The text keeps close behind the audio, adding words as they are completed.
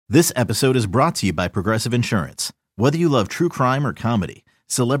This episode is brought to you by Progressive Insurance. Whether you love true crime or comedy,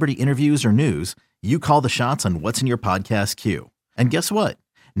 celebrity interviews or news, you call the shots on what's in your podcast queue. And guess what?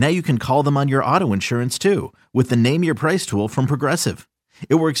 Now you can call them on your auto insurance too with the Name Your Price tool from Progressive.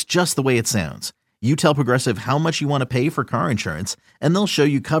 It works just the way it sounds. You tell Progressive how much you want to pay for car insurance, and they'll show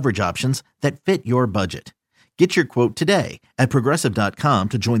you coverage options that fit your budget. Get your quote today at Progressive.com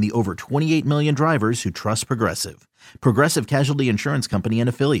to join the over 28 million drivers who trust Progressive. Progressive Casualty Insurance Company and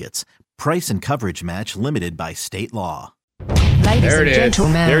Affiliates. Price and coverage match limited by state law. Ladies and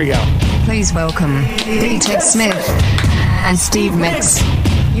gentlemen, there you go. Please welcome DJ Smith and Steve Mix.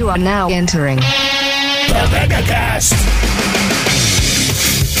 You are now entering the MegaCast.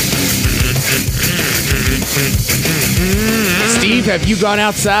 Steve, have you gone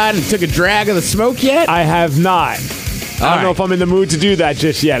outside and took a drag of the smoke yet? I have not. I don't know if I'm in the mood to do that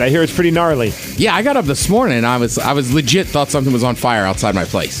just yet. I hear it's pretty gnarly. Yeah, I got up this morning and I was legit thought something was on fire outside my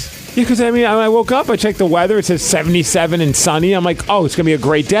place. Yeah, because I woke up, I checked the weather, it says 77 and sunny. I'm like, oh, it's going to be a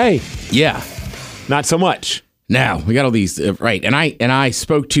great day. Yeah. Not so much. Now, we got all these, right, and I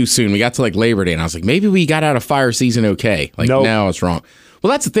spoke too soon. We got to like Labor Day and I was like, maybe we got out of fire season okay. Like, nope. No, it's wrong.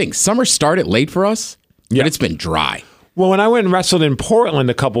 Well, that's the thing. Summer started late for us, but it's been dry. Well, when I went and wrestled in Portland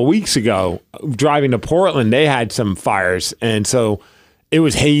a couple weeks ago, driving to Portland, they had some fires, and so it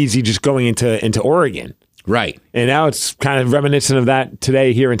was hazy just going into Oregon. Right. And now it's kind of reminiscent of that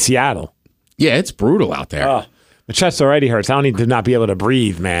today here in Seattle. Yeah, it's brutal out there. My chest already hurts. I don't need to not be able to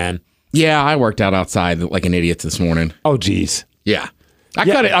breathe, man. Yeah, I worked out outside like an idiot this morning. Oh, geez. Yeah. I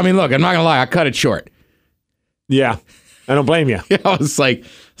cut it. I mean, look, I'm not going to lie. I cut it short. Yeah. I don't blame you. I was like,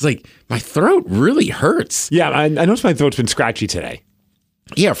 my throat really hurts. Yeah, I noticed my throat's been scratchy today.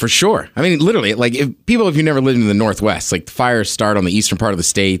 Yeah, for sure. I mean, literally, like if you've never lived in the Northwest, like the fires start on the eastern part of the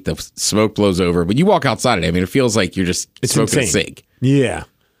state, the smoke blows over, but you walk outside of it, I mean, it feels like you're just smoking a cig. Yeah.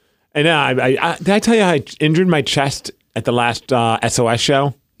 And did I tell you how I injured my chest at the last SOS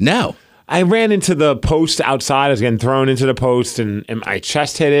show? No. I ran into the post outside. I was getting thrown into the post, and my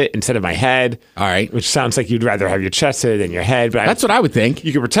chest hit it instead of my head. All right. Which sounds like you'd rather have your chest hit it than your head. But that's what I would think.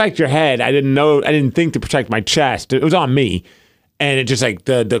 You could protect your head. I didn't think to protect my chest. It was on me. And it just like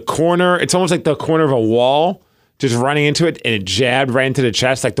the corner, it's almost like the corner of a wall, just running into it, and it jabbed right into the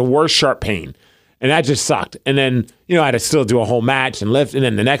chest, like the worst sharp pain. And that just sucked. And then, I had to still do a whole match and lift. And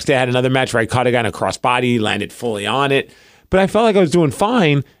then the next day I had another match where I caught a guy in a crossbody, landed fully on it. But I felt like I was doing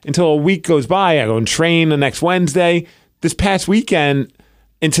fine until a week goes by. I go and train the next Wednesday. This past weekend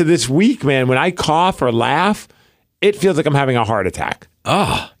into this week, man, when I cough or laugh, it feels like I'm having a heart attack.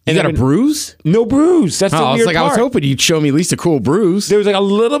 Oh, you got a bruise? No bruise. That's the weird part. I was hoping you'd show me at least a cool bruise. There was like a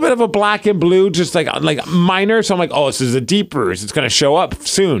little bit of a black and blue, just like minor. So I'm like, oh, this is a deep bruise. It's going to show up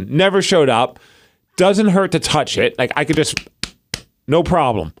soon. Never showed up. Doesn't hurt to touch it. Like I could just, no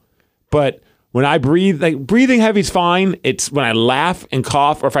problem. But when I breathe, like breathing heavy is fine. It's when I laugh and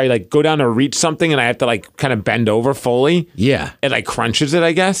cough, or if I like go down to reach something and I have to like kind of bend over fully. Yeah. It like crunches it,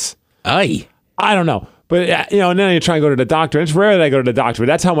 I guess. Aye. I don't know. But, and then you try and go to the doctor. It's rare that I go to the doctor, but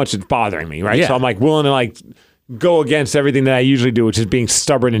that's how much it's bothering me, right? Yeah. So I'm like willing to like go against everything that I usually do, which is being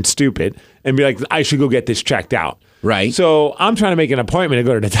stubborn and stupid, and be like, I should go get this checked out. Right. So I'm trying to make an appointment to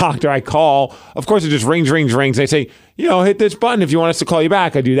go to the doctor. I call. Of course, it just rings. They say, hit this button if you want us to call you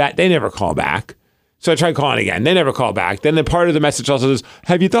back. I do that. They never call back. So I try calling again. They never call back. Then the part of the message also says,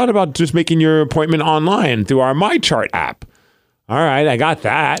 have you thought about just making your appointment online through our MyChart app? All right, I got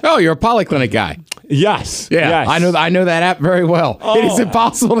that. Oh, you're a polyclinic guy. Yes. Yeah, yes. I know that app very well. Oh. It is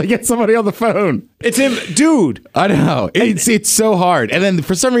impossible to get somebody on the phone. It's him, dude. I know. It's so hard. And then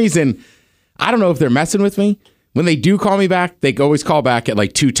for some reason, I don't know if they're messing with me. When they do call me back, they always call back at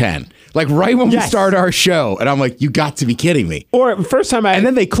like 2:10. Like right when we start our show. And I'm like, you got to be kidding me. Or first time and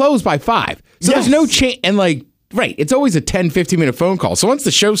then they close by 5. So there's no change. And like, right, it's always a 10, 15-minute phone call. So once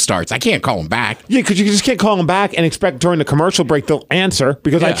the show starts, I can't call them back. Yeah, because you just can't call them back and expect during the commercial break they'll answer.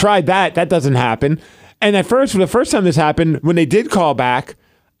 Because I tried that. That doesn't happen. And at first, for the first time this happened, when they did call back,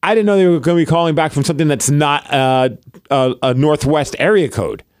 I didn't know they were going to be calling back from something that's not a Northwest area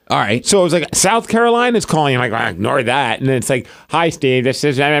code. All right. So it was like, South Carolina is calling. I'm like, well, ignore that. And then it's like, hi, Steve, this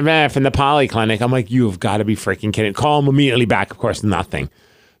is from the polyclinic. I'm like, you have got to be freaking kidding. Call them immediately back. Of course, nothing.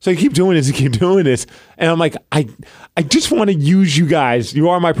 So you keep doing this. And I'm like, I just want to use you guys. You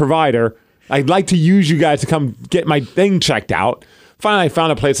are my provider. I'd like to use you guys to come get my thing checked out. Finally, I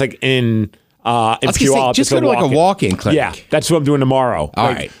found a place like in Puyallup. Just go to like a walk-in clinic. Yeah, that's what I'm doing tomorrow. All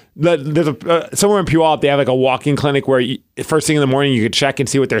right. There's somewhere in Puyallup, they have like a walk-in clinic where first thing in the morning you could check and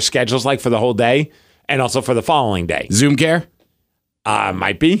see what their schedule's like for the whole day and also for the following day. Zoom care?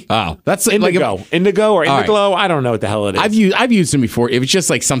 Might be. Oh, that's Indigo. Indigo or Indiglo. Right. I don't know what the hell it is. I've used them before. It was just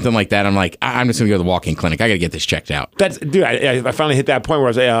like something like that. I'm like, I'm just going to go to the walk-in clinic. I got to get this checked out. Dude, I finally hit that point where I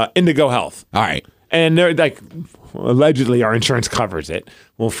was like, Indigo Health. All right. And they're like, allegedly our insurance covers it.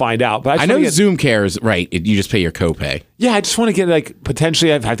 We'll find out. But I know Zoom Care is right. You just pay your copay. Yeah, I just want to get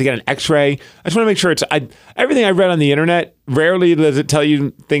potentially I have to get an X-ray. I just want to make sure everything I read on the internet. Rarely does it tell you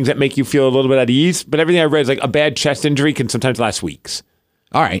things that make you feel a little bit at ease. But everything I read is like a bad chest injury can sometimes last weeks.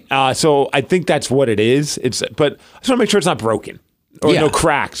 All right. So I think that's what it is. But I just want to make sure it's not broken or no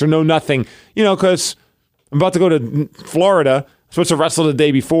cracks or no nothing. Because I'm about to go to Florida. I'm supposed to wrestle the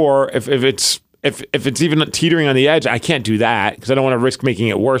day before. If it's even teetering on the edge, I can't do that because I don't want to risk making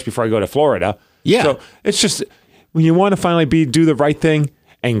it worse before I go to Florida. Yeah. So it's just when you want to finally do the right thing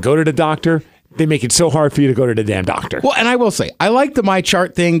and go to the doctor, they make it so hard for you to go to the damn doctor. Well, and I will say, I like the My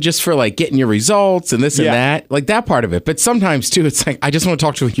Chart thing just for like getting your results and this and that, like that part of it. But sometimes too, it's like, I just want to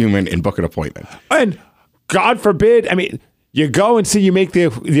talk to a human and book an appointment. And God forbid, you go and see, you make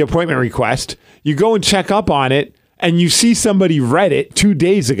the appointment request, you go and check up on it, and you see somebody read it 2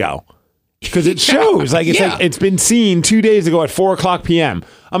 days ago. Because it shows, like it's been seen 2 days ago at 4:00 p.m.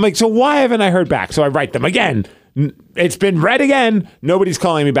 I'm like, so why haven't I heard back? So I write them again. It's been read again. Nobody's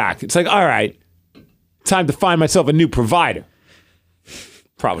calling me back. It's like, all right, time to find myself a new provider.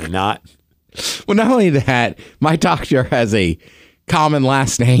 Probably not. Well, not only that, my doctor has a common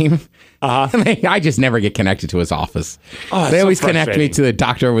last name. And I just never get connected to his office. They always connect me to the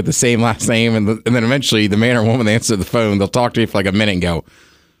doctor with the same last name, and then eventually the man or woman that answers the phone, they'll talk to you for like a minute and go,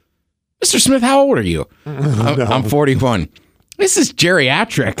 Mr. Smith, how old are you? I'm 41. This is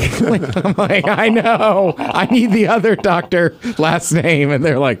geriatric. I'm like, I know. I need the other doctor last name. And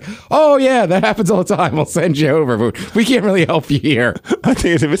they're like, oh, yeah, that happens all the time. We'll send you over. But we can't really help you here. I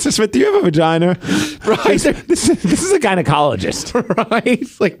think it's Mr. Smith, do you have a vagina? Right. This is a gynecologist. Right.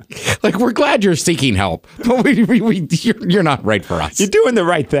 Like we're glad you're seeking help. But you're not right for us. You're doing the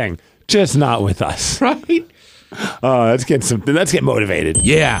right thing, just not with us. Right. Let's get motivated.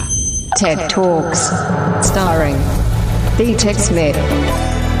 Yeah. TED Talks, starring D-Tech Smith.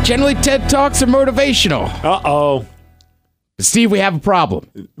 Generally, TED Talks are motivational. Uh-oh. But Steve, we have a problem.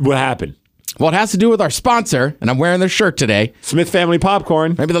 What happened? Well, it has to do with our sponsor, and I'm wearing their shirt today. Smith Family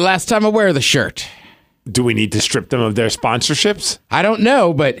Popcorn. Maybe the last time I wear the shirt. Do we need to strip them of their sponsorships? I don't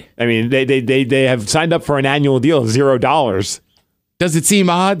know, but... they have signed up for an annual deal of $0. Does it seem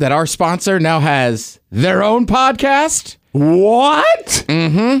odd that our sponsor now has their own podcast? What?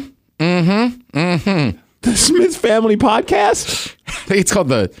 The Smith Family Podcast? I think it's called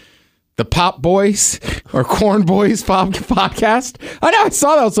the Pop Boys or Corn Boys podcast. I know, I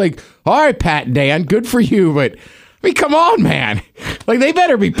saw that. I was like, all right, Pat and Dan, good for you, but come on, man. Like, they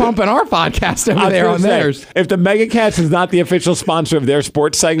better be pumping our podcast over there on theirs. If the MegaCast is not the official sponsor of their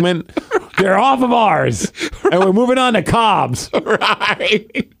sports segment, they're off of ours. Right. And we're moving on to Cobb's.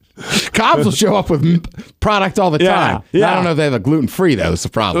 Right. Cobb's will show up with product all the time. Yeah. I don't know if they have a gluten-free, though. It's the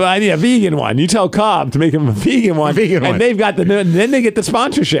problem. Well, I need a vegan one. You tell Cobb to make them a vegan one. And they've got then they get the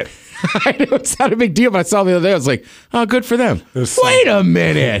sponsorship. I know it's not a big deal, but I saw the other day. I was like, oh, good for them. Wait a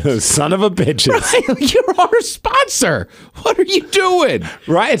minute. Son of a bitches. Right? You're our sponsor. What are you doing?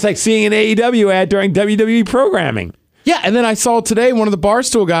 Right? It's like seeing an AEW ad during WWE programming. Yeah, and then I saw today one of the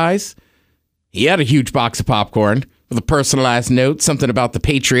Barstool guys. He had a huge box of popcorn with a personalized note, something about the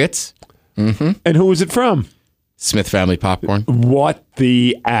Patriots. Mm-hmm. And who was it from? Smith Family Popcorn. What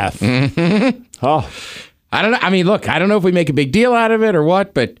the F? Mm-hmm. Oh. I don't know. I mean, look, I don't know if we make a big deal out of it or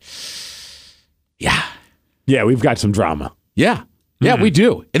what, but yeah. Yeah, we've got some drama. Yeah. Yeah, we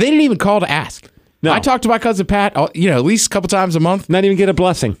do. And they didn't even call to ask. No. I talked to my cousin Pat, at least a couple times a month. Not even get a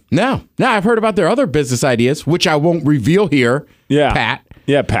blessing. No. Now, I've heard about their other business ideas, which I won't reveal here. Yeah. Pat.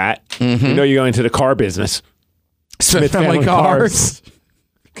 Yeah, Pat. Mm-hmm. You know you're going into the car business. Smith Family Cars.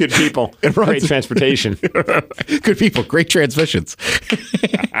 Good people. Great transportation. Good people. Great transmissions.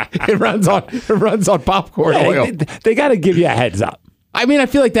 It runs on popcorn oil. They got to give you a heads up. I mean, I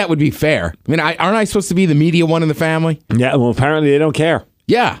feel like that would be fair. I mean, aren't I supposed to be the media one in the family? Yeah, well, apparently they don't care.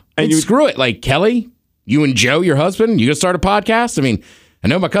 Yeah. And screw it. Like, Kelly, you and Joe, your husband, you going to start a podcast? I mean, I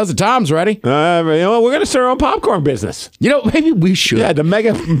know my cousin Tom's ready. We're going to start our own popcorn business. Maybe we should. Yeah, the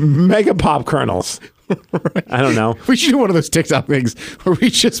mega pop kernels. Right. I don't know. We should do one of those TikTok things where we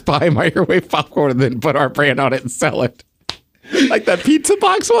just buy microwave popcorn and then put our brand on it and sell it. Like that pizza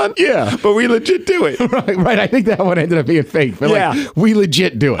box one? Yeah. But we legit do it. Right. I think that one ended up being fake. But we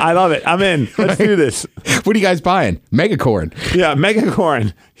legit do it. I love it. I'm in. Let's do this. What are you guys buying? Megacorn. Yeah,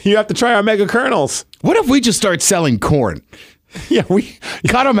 Megacorn. You have to try our mega kernels. What if we just start selling corn? Yeah, we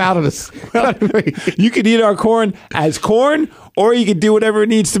cut them out of this. You could eat our corn as corn, or you could do whatever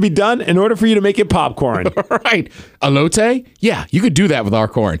needs to be done in order for you to make it popcorn. Right. Elote? Yeah, you could do that with our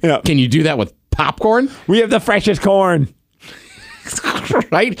corn. Yeah. Can you do that with popcorn? We have the freshest corn.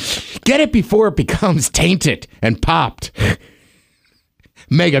 Right? Get it before it becomes tainted and popped.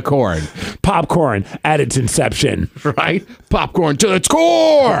 Mega corn. Popcorn at its inception. Right? Popcorn to its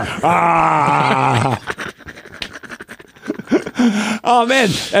core. Oh, man.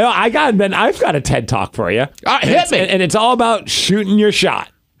 I've got a TED Talk for you. Hit me. And it's all about shooting your shot.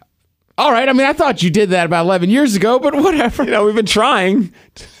 All right. I mean, I thought you did that about 11 years ago, but whatever. We've been trying.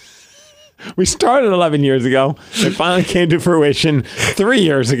 We started 11 years ago. It finally came to fruition 3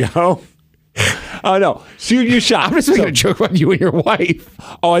 years ago. Oh, no. Shoot your shot. I'm just making a joke about you and your wife.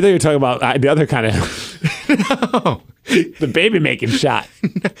 Oh, I thought you were talking about the other kind of... No. The baby-making shot.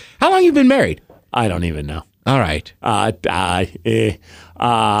 How long you been married? I don't even know. All right. It's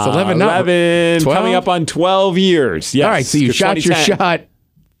 11, 12? Coming up on 12 years. Yes. All right, so you shot your shot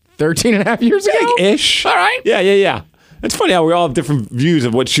 13 and a half years ago? Ish. All right. Yeah. It's funny how we all have different views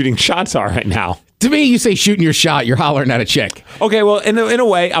of what shooting shots are right now. To me, you say shooting your shot, you're hollering at a chick. Okay, well, in a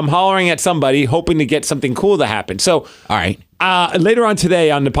way, I'm hollering at somebody, hoping to get something cool to happen. So, all right. Later on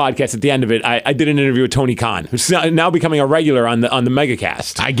today on the podcast, at the end of it, I did an interview with Tony Khan, who's now becoming a regular on the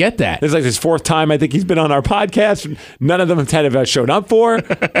MegaCast. I get that. This is like his fourth time I think he's been on our podcast. None of them have shown up for.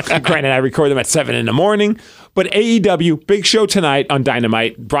 Granted, I record them at 7 a.m. But AEW, big show tonight on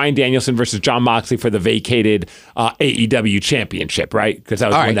Dynamite. Bryan Danielson versus Jon Moxley for the vacated AEW championship, right? Because that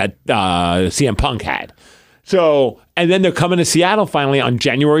was one that CM Punk had. So, and then they're coming to Seattle finally on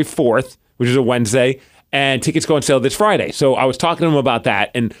January 4th, which is a Wednesday. And tickets go on sale this Friday. So I was talking to him about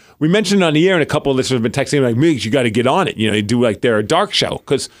that. And we mentioned it on the air, and a couple of listeners have been texting me like, Migs, you got to get on it. They do like their dark show.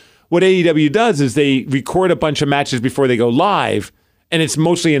 Because what AEW does is they record a bunch of matches before they go live, and it's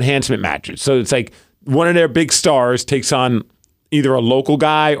mostly enhancement matches. So it's like one of their big stars takes on either a local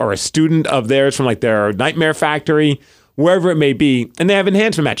guy or a student of theirs from like their Nightmare Factory, wherever it may be. And they have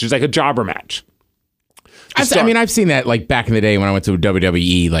enhancement matches, like a jobber match. I've seen that like back in the day when I went to a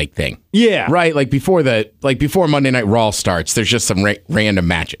WWE like thing. Yeah. Right? Like before Monday Night Raw starts, there's just some random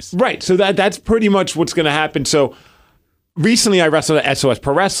matches. Right. So that's pretty much what's going to happen. So recently I wrestled at SOS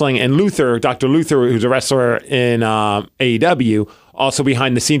Pro Wrestling, and Dr. Luther, who's a wrestler in AEW, also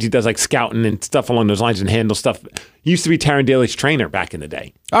behind the scenes, he does like scouting and stuff along those lines and handles stuff. He used to be Taryn Daly's trainer back in the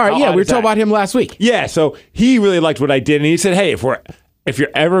day. All right. We were talking about him last week. Yeah. So he really liked what I did. And he said, hey, if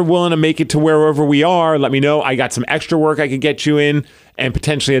you're ever willing to make it to wherever we are, let me know. I got some extra work I could get you in, and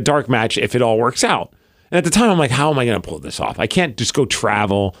potentially a dark match if it all works out. And at the time, I'm like, how am I going to pull this off? I can't just go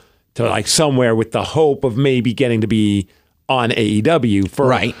travel to like somewhere with the hope of maybe getting to be on AEW for,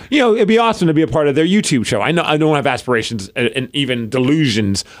 right. It'd be awesome to be a part of their YouTube show. I know I don't have aspirations and even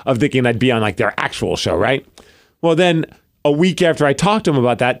delusions of thinking I'd be on like their actual show, right? Well, then a week after I talked to them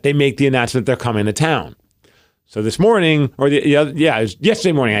about that, they make the announcement they're coming to town. So this morning, it was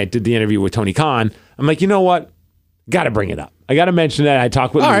yesterday morning, I did the interview with Tony Khan. I'm like, you know what? Got to bring it up. I got to mention that I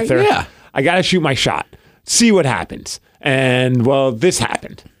talked with Luther. Right, yeah. I got to shoot my shot, see what happens. And well, this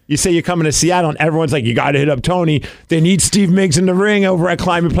happened. You say you're coming to Seattle, and everyone's like, you got to hit up Tony. They need Steve Miggs in the ring over at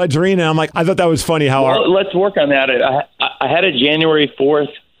Climate Pledge Arena. I'm like, I thought that was funny how let's work on that. I had a January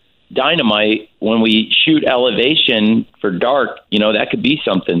 4th Dynamite when we shoot Elevation for dark. That could be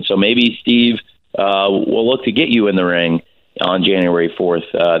something. So maybe Steve... we'll look to get you in the ring on January 4th.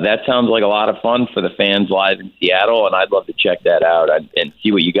 That sounds like a lot of fun for the fans live in Seattle, and I'd love to check that out and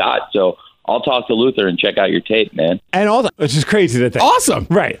see what you got. So I'll talk to Luther and check out your tape, man. And all that, which is crazy that awesome.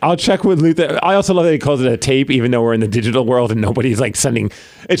 Right. I'll check with Luther. I also love that he calls it a tape, even though we're in the digital world and nobody's like sending.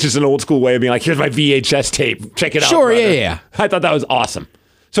 It's just an old school way of being like, here's my VHS tape. Check it out. Sure, brother. yeah. I thought that was awesome.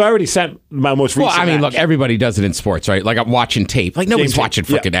 So I already sent my most recent match. Look, everybody does it in sports, right? Like I'm watching tape. Like nobody's watching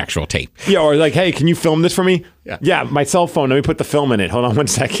freaking actual tape. Yeah, or like, hey, can you film this for me? Yeah, my cell phone. Let me put the film in it. Hold on 1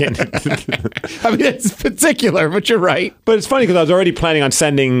 second. I mean, it's particular, but you're right. But it's funny because I was already planning on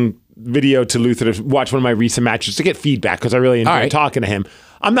sending video to Luther to watch one of my recent matches to get feedback because I really enjoyed talking to him.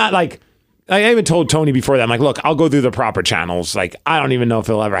 I'm not like... I even told Tony before that, I'm like, look, I'll go through the proper channels. Like, I don't even know if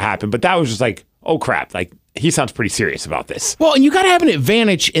it'll ever happen. But that was just like, oh, crap. Like, he sounds pretty serious about this. Well, and you got to have an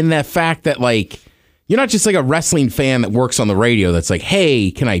advantage in that fact that, like, you're not just like a wrestling fan that works on the radio that's like, hey,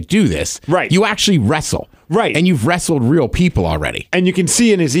 can I do this? Right. You actually wrestle. Right. And you've wrestled real people already. And you can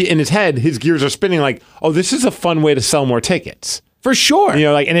see in his head, his gears are spinning like, oh, this is a fun way to sell more tickets. For sure.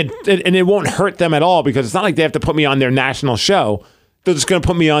 Like, and it won't hurt them at all because it's not like they have to put me on their national show. They're just going to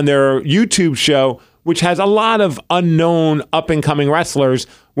put me on their YouTube show, which has a lot of unknown up-and-coming wrestlers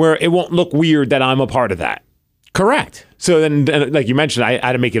where it won't look weird that I'm a part of that. Correct. So then, like you mentioned, I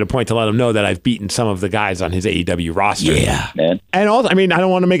had to make it a point to let him know that I've beaten some of the guys on his AEW roster. Yeah. Man. And also, I mean, I don't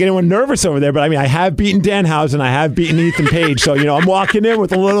want to make anyone nervous over there, but I mean, I have beaten Danhausen, I have beaten Ethan Page, so I'm walking in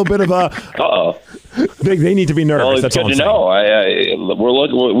with a little bit of a. Uh-oh. They need to be nervous. Well, it's That's all good I'm to know. We're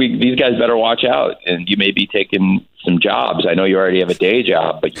looking. These guys better watch out, and you may be taking some jobs. I know you already have a day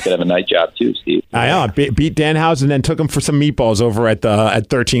job, but you could have a night job too, Steve. I know. Beat Danhausen, and then took him for some meatballs over at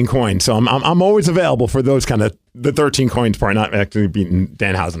 13 Coins. So I'm always available for those kind of the 13 Coins part. Not actually beating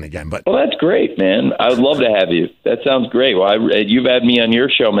Danhausen again, but Well, that's great, man. I would love to have you. That sounds great. Well, you've had me on your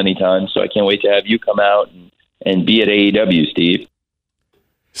show many times, so I can't wait to have you come out and be at AEW, Steve.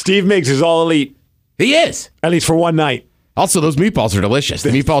 Steve Miggs is all elite. He is. At least for one night. Also, those meatballs are delicious.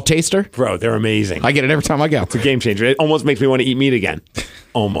 The meatball taster. Bro, they're amazing. I get it every time I go. It's a game changer. It almost makes me want to eat meat again.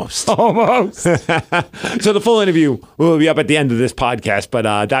 Almost. Almost. So the full interview will be up at the end of this podcast,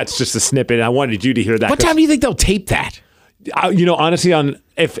 but that's just a snippet. I wanted you to hear that. What time do you think they'll tape that? Honestly,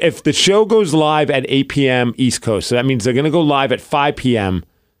 if the show goes live at 8 p.m. East Coast, so that means they're going to go live at 5 p.m.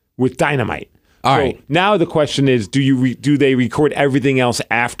 with Dynamite. All right. Now the question is, do they record everything else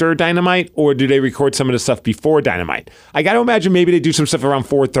after Dynamite, or do they record some of the stuff before Dynamite? I got to imagine maybe they do some stuff around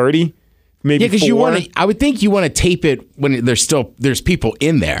 4:30. Maybe because you want to. I would think you want to tape it when there's people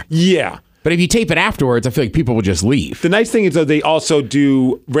in there. Yeah. But if you tape it afterwards, I feel like people will just leave. The nice thing is, though, they also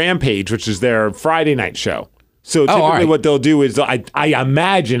do Rampage, which is their Friday night show. So typically what they'll do is, I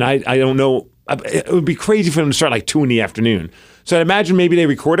imagine, I don't know, it would be crazy for them to start like 2 in the afternoon. So I'd imagine maybe they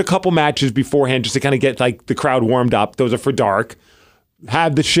record a couple matches beforehand just to kind of get like the crowd warmed up. Those are for dark.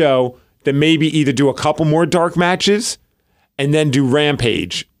 Have the show, then maybe either do a couple more dark matches and then do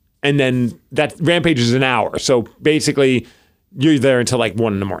Rampage. And then that Rampage is an hour. So basically you're there until like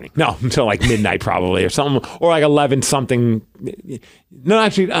 1 in the morning. No, until like midnight probably or something. Or like 11 something. No,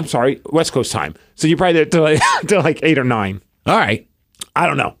 actually, I'm sorry, West Coast time. So you're probably there till like 8 or 9. All right. I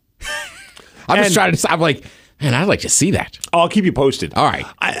don't know. I'm just trying to. I'm like, man, I'd like to see that. I'll keep you posted. All right.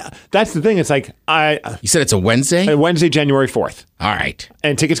 That's the thing. It's like You said it's a Wednesday? Wednesday, January 4th. All right.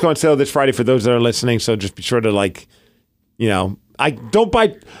 And tickets go on sale this Friday for those that are listening. So just be sure to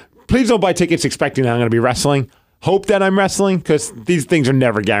please don't buy tickets expecting that I'm going to be wrestling. Hope that I'm wrestling because these things are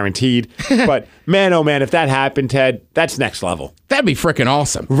never guaranteed. But man, oh man, if that happened, Ted, that's next level. That'd be freaking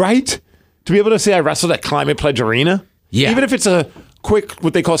awesome. Right? To be able to say I wrestled at Climate Pledge Arena. Yeah. Even if it's a quick,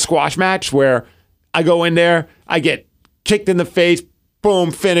 what they call squash match where I go in there, I get kicked in the face,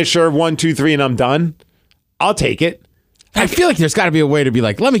 boom, finisher, 1, 2, 3, and I'm done. I'll take it. I feel like there's got to be a way to be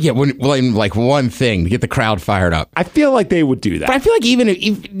like, let me get one thing to get the crowd fired up. I feel like they would do that. But I feel like even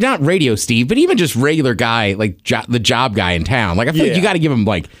if, not Radio Steve, but even just regular guy, like the job guy in town, like I feel like you got to give him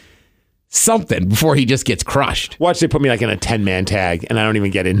like something before he just gets crushed. Watch they put me like in a 10-man tag and I don't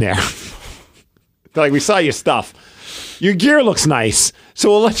even get in there. They're like, we saw your stuff. Your gear looks nice, so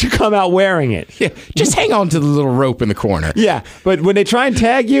we'll let you come out wearing it. Yeah, just hang on to the little rope in the corner. Yeah, but when they try and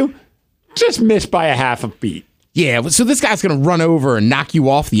tag you, just miss by a half a beat. Yeah, so this guy's going to run over and knock you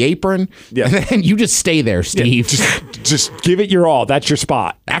off the apron, and then you just stay there, Steve. Yeah, just give it your all. That's your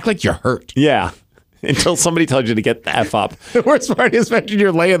spot. Act like you're hurt. Yeah, until somebody tells you to get the F up. The worst part is when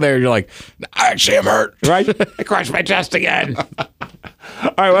you're laying there, you're like, actually, I'm hurt. Right? I crushed my chest again. All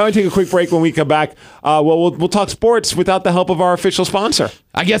right, well, I'm going to take a quick break. When we come back, we'll talk sports without the help of our official sponsor.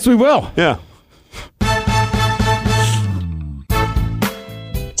 I guess we will. Yeah.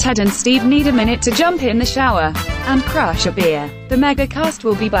 Ted and Steve need a minute to jump in the shower and crush a beer. The MegaCast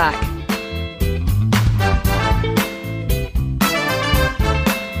will be back.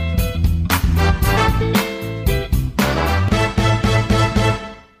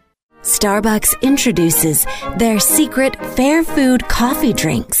 Starbucks introduces their secret fair food coffee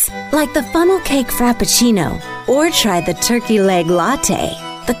drinks, like the funnel cake frappuccino, or try the turkey leg latte,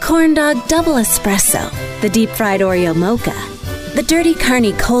 the corn dog double espresso, the deep fried Oreo mocha, the dirty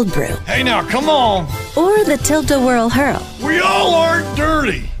carny cold brew. Hey now, come on. Or the tilt-a-whirl hurl. We all aren't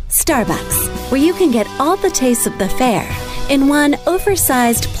dirty. Starbucks, where you can get all the tastes of the fair in one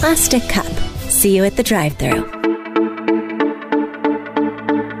oversized plastic cup. See you at the drive-thru.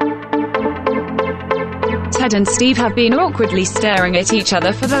 Ted and Steve have been awkwardly staring at each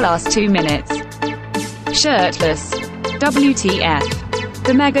other for the last 2 minutes. Shirtless. WTF.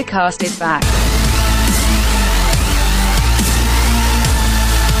 The MegaCast is back.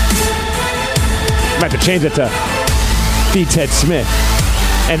 Might have to change it to the Ted Smith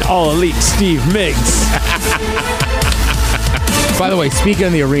and All Elite Steve Miggs. By the way, speaking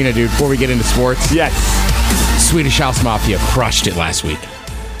of the arena, dude, before we get into sports. Yes. Swedish House Mafia crushed it last week.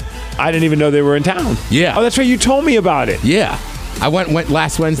 I didn't even know they were in town. Yeah. Oh, that's right. You told me about it. Yeah. I went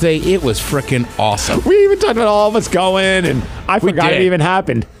last Wednesday. It was freaking awesome. We even talked about all of us going, and I forgot did. it even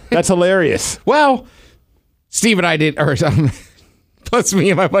happened. That's hilarious. Well, Steve and I did, plus me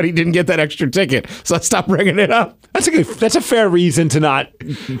and my buddy didn't get that extra ticket, so I stopped bringing it up. That's a fair reason to not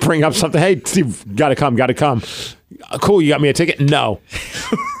bring up something. Hey, Steve, gotta come. Cool, you got me a ticket? No.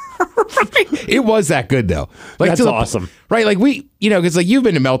 It was that good though. Like, that's awesome. Right? Like because like you've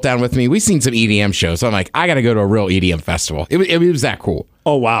been to Meltdown with me. We've seen some EDM shows. So I'm like, I got to go to a real EDM festival. It was that cool.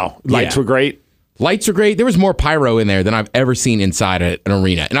 Oh wow, lights were great. Lights were great. There was more pyro in there than I've ever seen inside an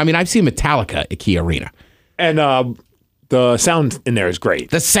arena. And I mean, I've seen Metallica at Key Arena. And the sound in there is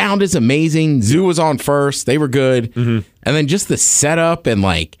great. The sound is amazing. Zoo was on first. They were good. Mm-hmm. And then just the setup and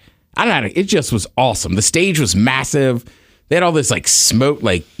like, I don't know, it just was awesome. The stage was massive. They had all this like smoke,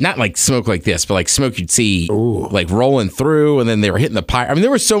 like not like smoke like this, but like smoke you'd see like rolling through, and then they were hitting the pyro. I mean, there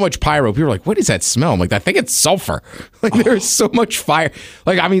was so much pyro. People were like, "What is that smell?" I'm like, "I think it's sulfur." Like there was so much fire.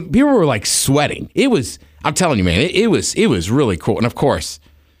 Like I mean, people were like sweating. It was. I'm telling you, man, it was really cool. And of course,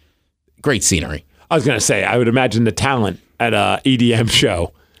 great scenery. I was gonna say, I would imagine the talent at a EDM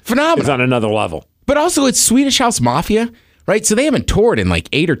show phenomenal is on another level. But also, it's Swedish House Mafia, right? So they haven't toured in like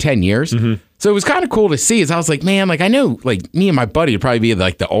 8 or 10 years. Mm-hmm. So it was kind of cool to see. As I was like, man, like I know, like me and my buddy would probably be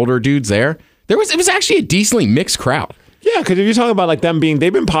like the older dudes there. It was actually a decently mixed crowd. Yeah, because if you're talking about like them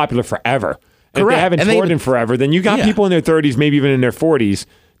they've been popular forever. And if they haven't toured in forever, then you got people in their 30s, maybe even in their 40s.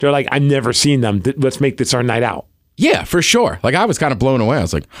 They're like, I've never seen them. Let's make this our night out. Yeah, for sure. Like I was kind of blown away. I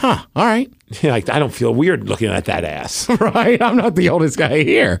was like, huh, all right. Yeah, like I don't feel weird looking at that ass. Right? I'm not the oldest guy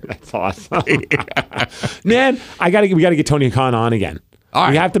here. That's awesome. Man, we gotta get Tony Khan on again. All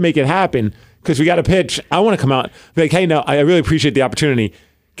right. We have to make it happen. Because we got to pitch. I want to come out. Be like, hey, no, I really appreciate the opportunity.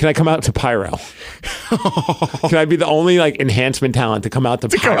 Can I come out to pyro? Can I be the only like enhancement talent to come out to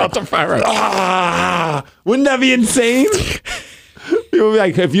pyro? Come out to pyro. Wouldn't that be insane? People be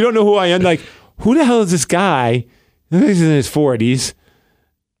like, if you don't know who I am, like, who the hell is this guy? He's in his 40s,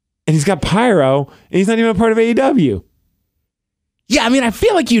 and he's got pyro, and he's not even a part of AEW. Yeah, I mean, I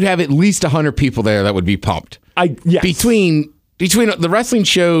feel like you'd have at least 100 people there that would be pumped. Yes. Between the wrestling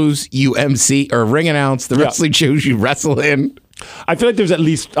shows you MC or ring announce, the wrestling shows you wrestle in. I feel like there's at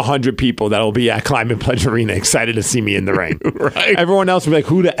least 100 people that will be at Climate Pledge Arena excited to see me in the ring. Right. Everyone else will be like,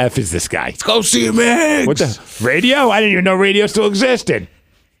 who the F is this guy? Let's go see Migs. What the? Radio? I didn't even know radio still existed.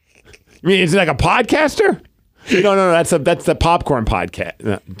 I mean, is it like a podcaster? No, that's the popcorn podcast.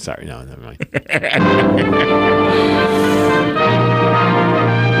 No, sorry, no, never mind.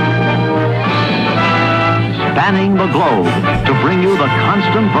 Spanning the globe to bring you the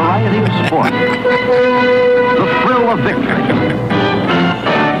constant variety of sport, the thrill of victory,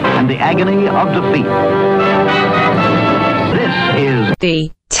 and the agony of defeat. This is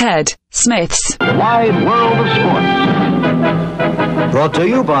the Ted Smith's Wide World of Sports. Brought to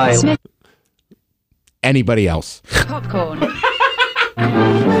you by anybody else. Popcorn.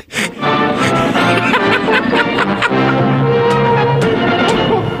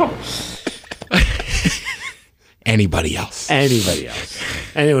 Anybody else.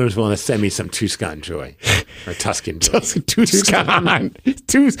 Anyone who's willing to send me some Tuscan joy or Tuscan joy. Tuscan.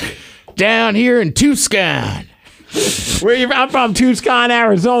 Down here in Tucson. I'm from Tucson,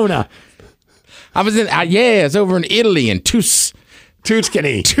 Arizona. I was it's over in Italy in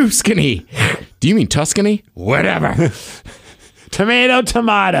Tuscany. Do you mean Tuscany? Whatever.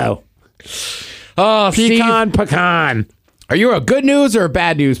 Tomato. Oh, pecan. Are you a good news or a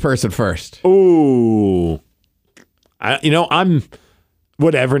bad news person first? Ooh. I'm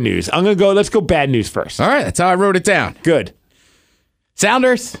whatever news. Let's go bad news first. All right, that's how I wrote it down. Good.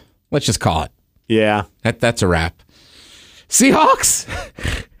 Sounders, let's just call it. Yeah. That's a wrap. Seahawks?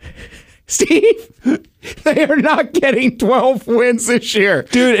 Steve, they are not getting 12 wins this year.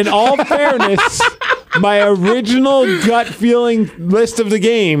 Dude, in all fairness, my original gut feeling list of the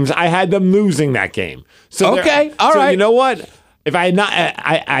games, I had them losing that game. So all right. You know what? If I had not,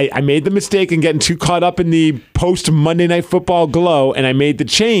 I made the mistake in getting too caught up in the post Monday Night Football glow, and I made the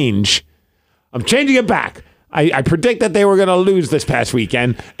change. I'm changing it back. I predict that they were going to lose this past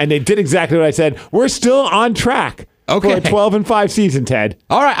weekend, and they did exactly what I said. We're still on track for a 12-5 season, Ted.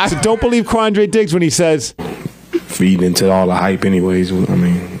 All right. So don't believe Quandre Diggs when he says feeding into all the hype, anyways. I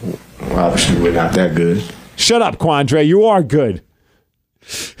mean, obviously we're not that good. Shut up, Quandre. You are good.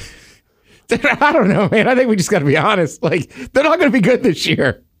 I don't know, man. I think we just got to be honest. Like, they're not going to be good this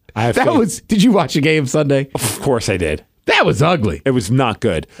year. Did you watch the game Sunday? Of course I did. That was ugly. It was not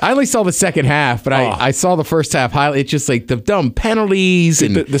good. I only saw the second half, but I saw the first half highlight. It's just like the dumb penalties.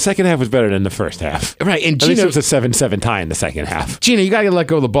 And the second half was better than the first half. Right. And At least it was a 7-7 tie in the second half. Gino, you got to let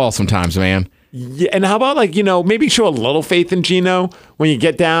go of the ball sometimes, man. Yeah, and how about maybe show a little faith in Geno when you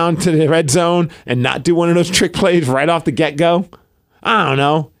get down to the red zone and not do one of those trick plays right off the get-go? I don't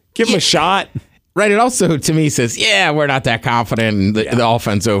know. Give him a shot. Right. It also, to me, says, we're not that confident in the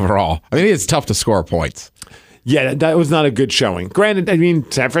offense overall. I mean, it's tough to score points. Yeah, that was not a good showing. Granted, I mean,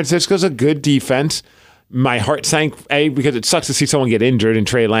 San Francisco's a good defense. My heart sank, because it sucks to see someone get injured in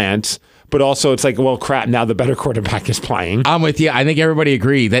Trey Lance, but also it's like, well, crap, now the better quarterback is playing. I'm with you. I think everybody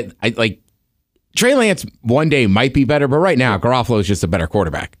agree that, Trey Lance one day might be better, but right now, Garoppolo is just a better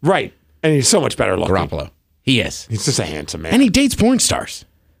quarterback. Right. And he's so much better looking. Garoppolo. He is. He's just a handsome man. And he dates porn stars.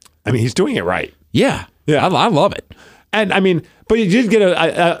 I mean, he's doing it right. Yeah. I love it. And I mean, but you did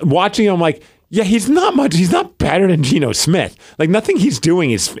get watching him like, yeah, he's not better than Geno Smith. Like, nothing he's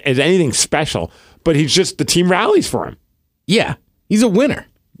doing is anything special, but he's just, the team rallies for him. Yeah. He's a winner.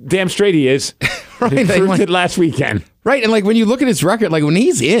 Damn straight he is. Right. He proved it last weekend. Right. And when you look at his record, when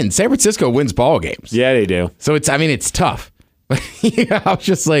he's in, San Francisco wins ball games. Yeah, they do. So it's tough. I was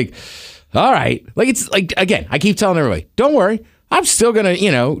just like, all right. Again, I keep telling everybody, don't worry. I'm still going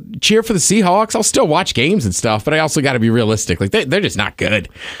to, cheer for the Seahawks. I'll still watch games and stuff, but I also got to be realistic. They're just not good.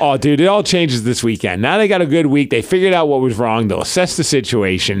 Oh, dude, it all changes this weekend. Now they got a good week. They figured out what was wrong. They'll assess the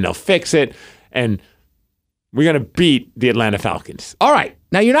situation. They'll fix it. And we're going to beat the Atlanta Falcons. All right.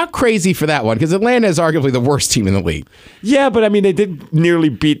 Now, you're not crazy for that one because Atlanta is arguably the worst team in the league. Yeah, but I mean, they did nearly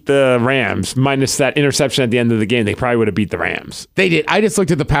beat the Rams, minus that interception at the end of the game. They probably would have beat the Rams. They did. I just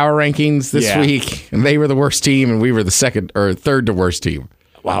looked at the power rankings this week, and they were the worst team, and we were the second or third to worst team.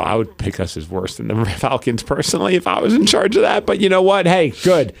 Wow, I would pick us as worse than the Falcons personally if I was in charge of that. But you know what? Hey,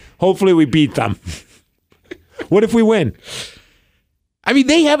 good. Hopefully we beat them. What if we win? I mean,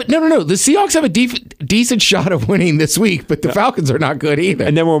 they have no. The Seahawks have a decent shot of winning this week, but the Falcons are not good either.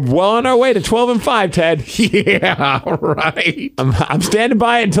 And then we're well on our way to 12-5, Ted. Yeah, right. I'm standing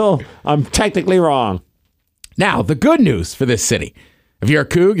by until I'm technically wrong. Now, the good news for this city. If you're a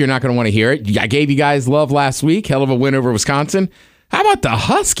Coug, you're not going to want to hear it. I gave you guys love last week. Hell of a win over Wisconsin. How about the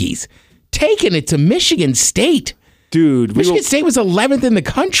Huskies taking it to Michigan State? Dude. Michigan State was 11th in the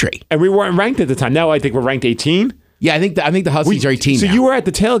country. And we weren't ranked at the time. Now I think we're ranked 18. Yeah, I think the Huskies are 18 So now. you were at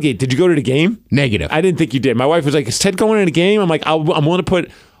the tailgate. Did you go to the game? Negative. I didn't think you did. My wife was like, is Ted going to the game? I'm like, I'm willing to put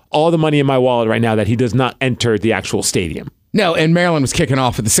all the money in my wallet right now that he does not enter the actual stadium. No, and Maryland was kicking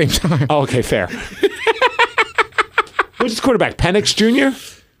off at the same time. Oh, okay, fair. Who's his quarterback? Penix Jr.?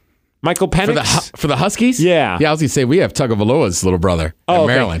 Michael Penix? For the Huskies? Yeah. Yeah, I was going to say, we have Tagovailoa's little brother in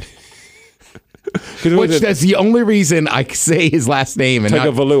Maryland. That's the only reason I say his last name. And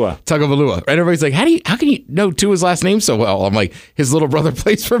Tagovailoa. And everybody's like, how can you know Tua's last name so well? I'm like, his little brother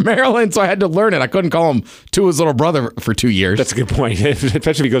plays for Maryland, so I had to learn it. I couldn't call him Tua's little brother for 2 years. That's a good point,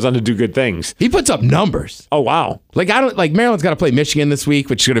 especially if he goes on to do good things. He puts up numbers. Oh, wow. Maryland's got to play Michigan this week,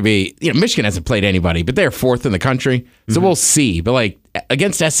 which is going to be, Michigan hasn't played anybody, but they're fourth in the country. So we'll see. But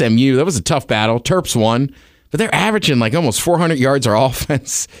against SMU, that was a tough battle. Terps won. But they're averaging almost 400 yards of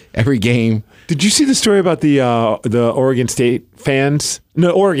offense every game. Did you see the story about the Oregon State fans?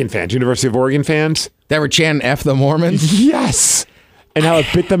 No, Oregon fans, University of Oregon fans. That were chanting F the Mormons? Yes. And how it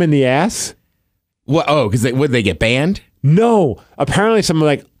bit them in the ass? What? Oh, because would they get banned? No. Apparently some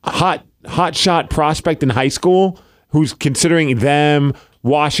hot shot prospect in high school who's considering them,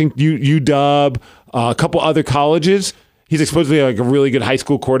 Washington, UW, a couple other colleges. He's supposedly a really good high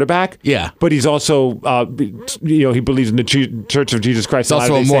school quarterback. Yeah. But he's also, he believes in the Church of Jesus Christ. He's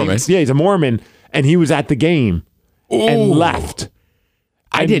also a Mormon. Yeah, he's a Mormon. And he was at the game and left.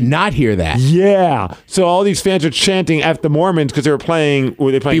 I did not hear that. Yeah. So all these fans are chanting F the Mormons because they were playing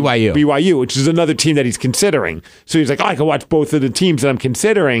BYU, which is another team that he's considering. So he's like, I can watch both of the teams that I'm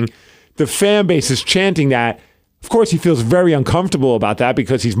considering. The fan base is chanting that. Of course, he feels very uncomfortable about that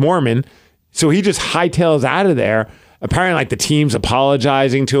because he's Mormon. So he just hightails out of there. Apparently, the team's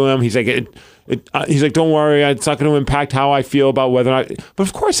apologizing to him. He's like, don't worry, it's not going to impact how I feel about whether or not. But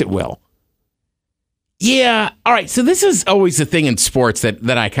of course, it will. Yeah. All right. So this is always the thing in sports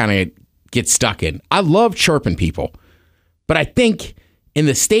that I kind of get stuck in. I love chirping people, but I think in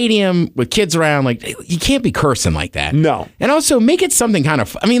the stadium with kids around, you can't be cursing like that. No. And also make it something kind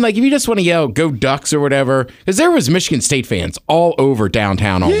of. If you just want to yell "Go Ducks" or whatever, because there was Michigan State fans all over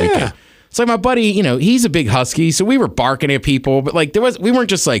downtown all weekend. It's my buddy, he's a big Husky, so we were barking at people, but we weren't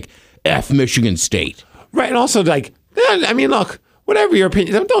just F Michigan State. Right, and also look, whatever your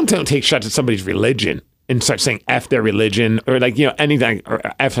opinion, don't take shots at somebody's religion and start saying F their religion or anything, or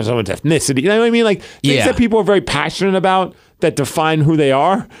F someone's ethnicity. You know what I mean? Things that people are very passionate about that define who they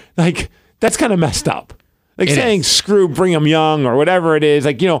are, that's kind of messed up. Saying screw Brigham Young or whatever it is,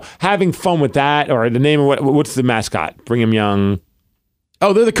 having fun with that, or the name of what's the mascot? Brigham Young.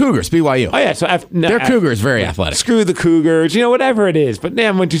 Oh, they're the Cougars, BYU. Oh, yeah. So they're Cougars, very athletic. Screw the Cougars, whatever it is. But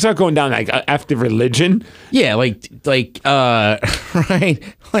man, when you start going down like after religion. Yeah, right? Like,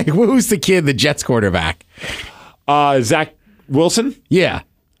 who's the kid, the Jets quarterback? Zach Wilson? Yeah.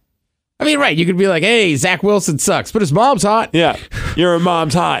 I mean, right, you could be like, hey, Zach Wilson sucks, but his mom's hot. Yeah, your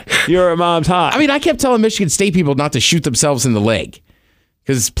mom's hot. Your mom's hot. I mean, I kept telling Michigan State people not to shoot themselves in the leg.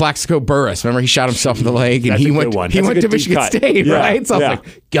 Because Plaxico Burress, remember, he shot himself in the leg, and he went to Michigan State, right? So I was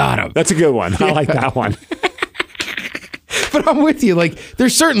like, got him. That's a good one. I like that one. But I'm with you. Like,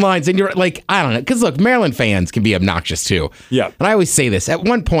 there's certain lines, and you're like, I don't know. Because, look, Maryland fans can be obnoxious, too. Yeah. And I always say this. At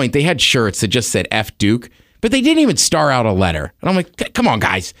one point, they had shirts that just said F Duke, but they didn't even star out a letter. And I'm like, come on,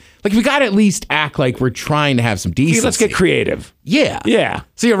 guys. Like, we got to at least act like we're trying to have some decency. Let's get creative. Yeah. Yeah.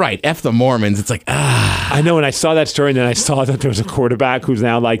 So you're right. F the Mormons. It's like, I know when I saw that story, and then I saw that there was a quarterback who's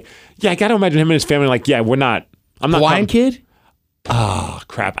now like, I got to imagine him and his family like, I'm not. Hawaiian kid? Oh,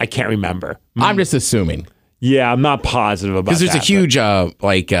 crap. I can't remember. I'm just assuming. Yeah, I'm not positive about that. Because there's a huge,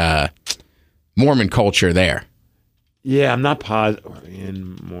 Mormon culture there. Yeah, I'm not positive.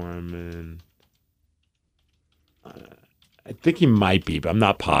 In Mormon. I think he might be, but I'm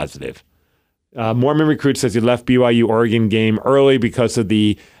not positive. Mormon recruit says he left BYU Oregon game early because of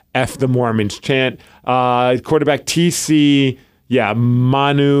the F the Mormons chant. Quarterback TC,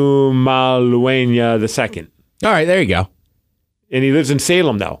 Manu Maluena II. All right, there you go. And he lives in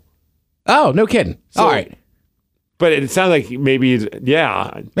Salem, though. Oh, no kidding. All right. But it sounds like maybe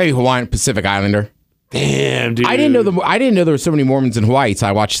Hawaiian Pacific Islander. Damn, dude. I didn't know there were so many Mormons in Hawaii, so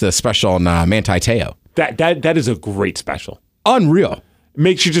I watched the special on Manti Te'o. That is a great special. Unreal.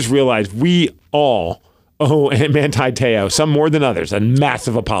 Makes you just realize we all owe Manti Te'o, some more than others, a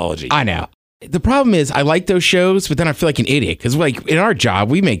massive apology. I know. The problem is I like those shows, but then I feel like an idiot because like in our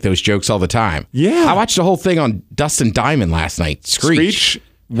job, we make those jokes all the time. Yeah. I watched the whole thing on Dustin Diamond last night. Screech?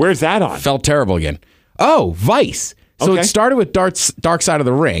 Where's that on? Felt terrible again. Oh, Vice. So It started with Dark Side of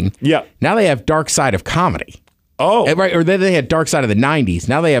the Ring. Yeah. Now they have Dark Side of Comedy. Oh. Right. Or then they had Dark Side of the 90s.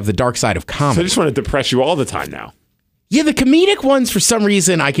 Now they have the Dark Side of Comedy. So they just want to depress you all the time now. Yeah, the comedic ones, for some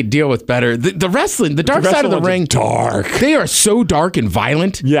reason, I could deal with better. The wrestling, the Dark Side of the Ring. Dark. They are so dark and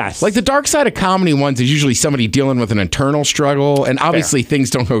violent. Yes. Like the Dark Side of Comedy ones is usually somebody dealing with an internal struggle, and obviously things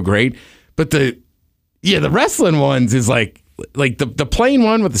don't go great. But the wrestling ones is like the plain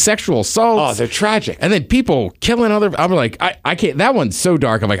one with the sexual assaults. Oh, they're tragic. And then people killing other. I'm like, I can't. That one's so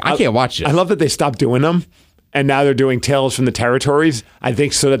dark. I'm like, I can't watch it. I love that they stopped doing them. And now they're doing Tales from the Territories, I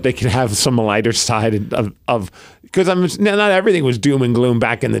think, so that they can have some lighter side of because not everything was doom and gloom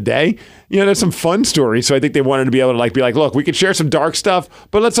back in the day. There's some fun stories. So I think they wanted to be able to be like, look, we could share some dark stuff,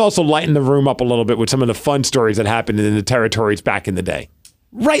 but let's also lighten the room up a little bit with some of the fun stories that happened in the Territories back in the day.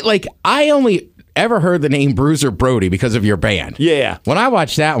 Right. Like, I only ever heard the name Bruiser Brody because of your band. Yeah. When I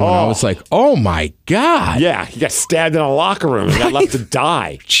watched that one, I was like, oh my God. Yeah. He got stabbed in a locker room and got left to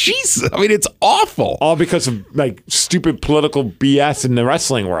die. Jesus. I mean, it's awful. All because of stupid political BS in the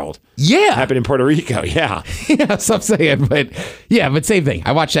wrestling world. Yeah. Happened in Puerto Rico. Yeah. Yeah, so I'm saying. But same thing.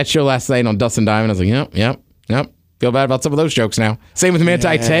 I watched that show last night on Dustin Diamond. I was like, yep. Feel bad about some of those jokes now. Same with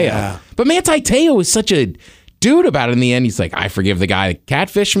Manti Te'o. But Manti Te'o is such a dude about it in the end. He's like, I forgive the guy that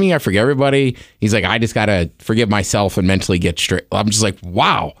catfished me. I forgive everybody. He's like, I just got to forgive myself and mentally get straight. I'm just like,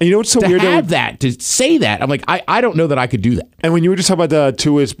 wow. And you know what's so weird? To say that, I'm like, I don't know that I could do that. And when you were just talking about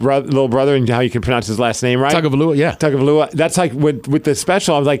his little brother and how you can pronounce his last name, right? Tagovailoa, yeah. Tagovailoa. That's like with the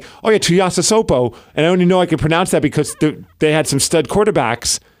special, I was like, oh yeah, Tuiasosopo. And I only know I could pronounce that because they had some stud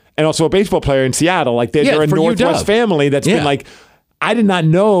quarterbacks and also a baseball player in Seattle. Like they're a Northwest family that's been like, I did not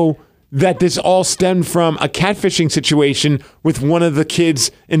know that this all stemmed from a catfishing situation with one of the kids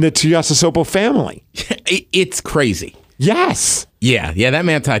in the Tuiasosopo family. It's crazy. Yes. Yeah, that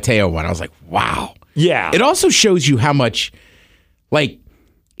Manti Te'o one, I was like, wow. Yeah. It also shows you how much,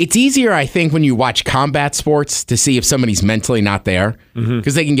 it's easier, I think, when you watch combat sports to see if somebody's mentally not there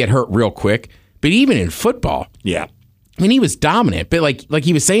because they can get hurt real quick. But even in football. Yeah. I mean, he was dominant, but like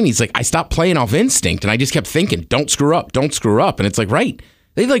he was saying, he's like, I stopped playing off instinct, and I just kept thinking, don't screw up. And it's like, right.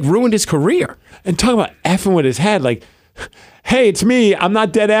 They ruined his career. And talking about effing with his head, like, hey, it's me. I'm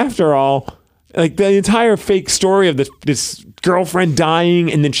not dead after all. Like the entire fake story of this girlfriend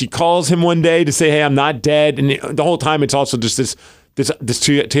dying, and then she calls him one day to say, hey, I'm not dead. And the whole time it's also just this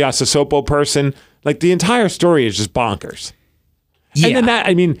Tuiasosopo person. Like the entire story is just bonkers. Yeah. And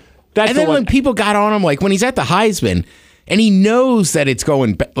then that's when people got on him, like when he's at the Heisman, and he knows that it's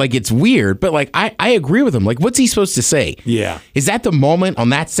going, like, it's weird, but, like, I agree with him. Like, what's he supposed to say? Yeah. Is that the moment on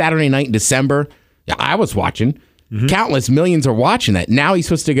that Saturday night in December? Yeah, I was watching. Countless millions are watching that. Now he's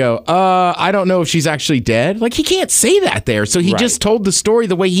supposed to go, I don't know if she's actually dead. Like, he can't say that there. So he just told the story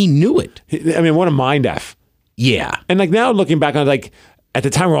the way he knew it. I mean, what a mind F. Yeah. And like now looking back on it, like at the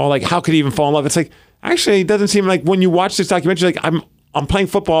time we're all like, how could he even fall in love? It's like, actually, it doesn't seem like when you watch this documentary, like I'm playing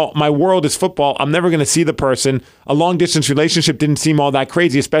football. My world is football. I'm never going to see the person. A long distance relationship didn't seem all that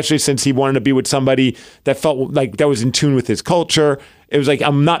crazy, especially since he wanted to be with somebody that felt like that was in tune with his culture. It was like,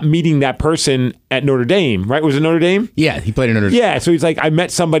 I'm not meeting that person at Notre Dame, right? Was it Notre Dame? Yeah, he played in Notre Dame. Yeah, so he's like, I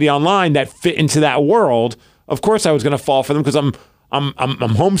met somebody online that fit into that world. Of course I was going to fall for them because I'm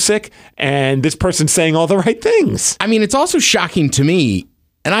homesick and this person's saying all the right things. I mean, it's also shocking to me,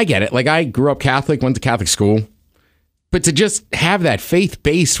 and I get it. Like, I grew up Catholic, went to Catholic school. But to just have that faith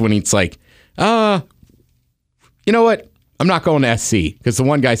base when it's like, you know what? I'm not going to SC. Because the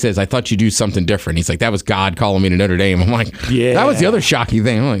one guy says, I thought you'd do something different. He's like, that was God calling me to Notre Dame. I'm like, yeah. That was the other shocking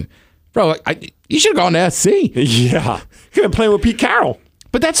thing. I'm like, bro, you should have gone to SC. Yeah. You could have played with Pete Carroll.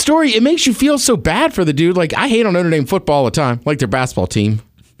 But that story, it makes you feel so bad for the dude. Like, I hate on Notre Dame football all the time. Like their basketball team.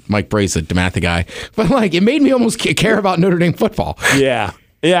 Mike Bray's a DeMatha guy. But like, it made me almost care about Notre Dame football. Yeah.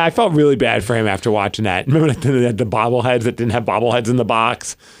 Yeah, I felt really bad for him after watching that. Remember the bobbleheads that didn't have bobbleheads in the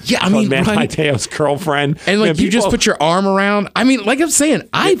box? Yeah, I mean, Mateo's girlfriend. And like, you just put your arm around. I mean, like I'm saying,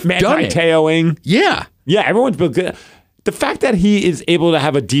 I've done it. Mateoing. Yeah. Yeah, everyone's been good. The fact that he is able to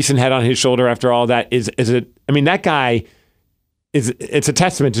have a decent head on his shoulder after all that I mean, that guy it's a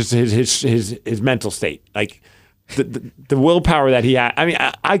testament to his mental state. Like, the willpower that he had. I mean,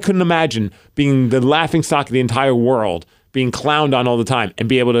 I couldn't imagine being the laughingstock of the entire world, being clowned on all the time, and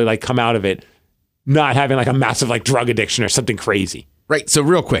be able to like come out of it not having like a massive like drug addiction or something crazy. Right. So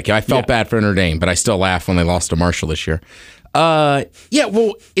real quick, I felt bad for Notre Dame, but I still laugh when they lost to Marshall this year. Yeah,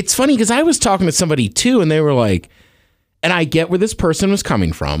 well, it's funny because I was talking to somebody too, and they were like, and I get where this person was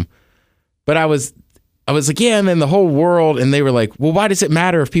coming from, but I was like, yeah, and then the whole world, and they were like, well, why does it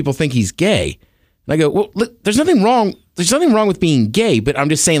matter if people think he's gay? And I go, well, look, there's nothing wrong with being gay, but I'm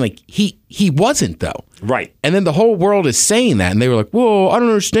just saying, like, he wasn't, though. Right. And then the whole world is saying that, and they were like, well, I don't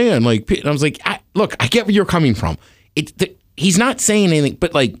understand. Like, and I was like, look, I get where you're coming from. He's not saying anything,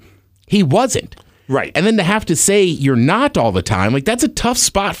 but, like, he wasn't. Right. And then to have to say you're not all the time, like, that's a tough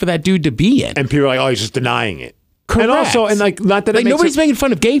spot for that dude to be in. And people are like, oh, he's just denying it. Correct. And also, and like, not that like nobody's making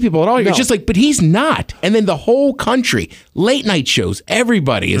fun of gay people at all. No. It's just like, but he's not. And then the whole country, late night shows,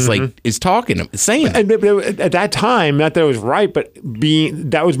 everybody is like is talking, saying that. And at that time, not that it was right, but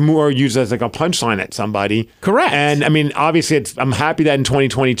that was more used as like a punchline at somebody. Correct. And I mean, obviously, I'm happy that in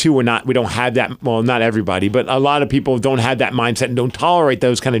 2022 we don't have that. Well, not everybody, but a lot of people don't have that mindset and don't tolerate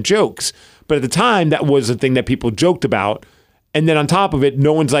those kind of jokes. But at the time, that was the thing that people joked about. And then on top of it,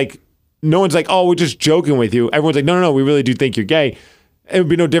 no one's like, oh, we're just joking with you. Everyone's like, no, we really do think you're gay. It would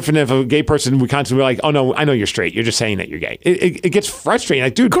be no different if a gay person would constantly be like, oh, no, I know you're straight. You're just saying that you're gay. It gets frustrating.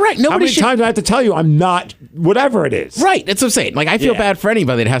 Like, dude, correct. How many times do I have to tell you I'm not whatever it is? Right. That's what I'm saying. Like, I feel bad for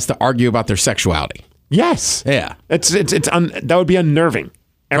anybody that has to argue about their sexuality. Yes. Yeah. That would be unnerving.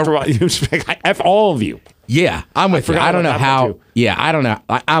 After all, F all of you. Yeah, I'm with you. I don't know how. Yeah, I don't know.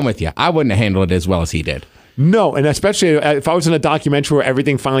 I'm with you. I wouldn't have handled it as well as he did. No, and especially if I was in a documentary where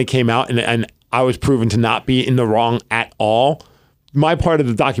everything finally came out and I was proven to not be in the wrong at all, my part of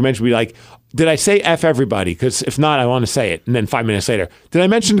the documentary would be like, did I say F everybody? Because if not, I want to say it. And then 5 minutes later, did I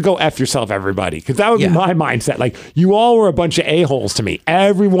mention to go F yourself, everybody? Because that would be my mindset. Like, you all were a bunch of a-holes to me.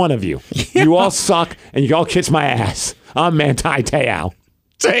 Every one of you. Yeah. You all suck, and you all kiss my ass. I'm anti-Teo.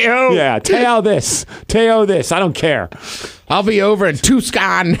 Teo. Yeah, Teo this. Teo this. I don't care. I'll be over in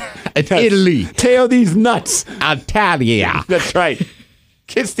Tuscan, Italy. Teo these nuts. Italia. That's right.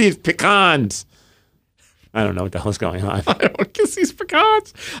 Kiss these pecans. I don't know what the hell's going on. I don't kiss these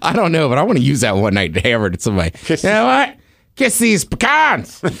pecans. I don't know, but I want to use that one night to hammer it at somebody. You know what? Kiss these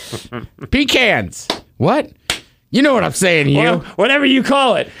pecans. Pecans. What? You know what I'm saying, you. Well, whatever you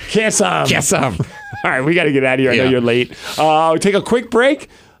call it. Kiss them. Kiss them. All right, we got to get out of here. I know you're late. We'll take a quick break.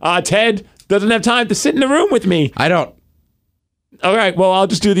 Ted doesn't have time to sit in the room with me. I don't. All right, well, I'll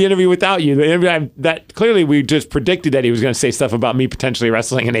just do the interview without you. The interview that clearly we just predicted that he was going to say stuff about me potentially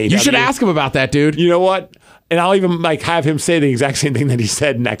wrestling in AEW. You should ask him about that, dude. You know what? And I'll even like have him say the exact same thing that he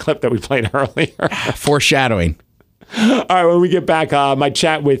said in that clip that we played earlier. Foreshadowing. All right, when we get back, my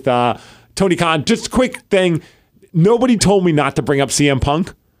chat with Tony Khan. Just a quick thing. Nobody told me not to bring up CM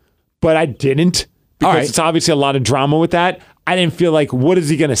Punk, but I didn't because it's obviously a lot of drama with that. I didn't feel like, what is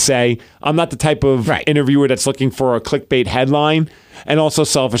he going to say? I'm not the type of interviewer that's looking for a clickbait headline. And also,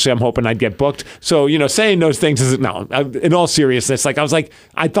 selfishly, I'm hoping I'd get booked. So, saying those things is, no, in all seriousness, I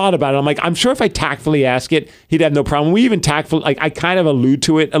thought about it. I'm like, I'm sure if I tactfully ask it, he'd have no problem. We even tactfully, I kind of allude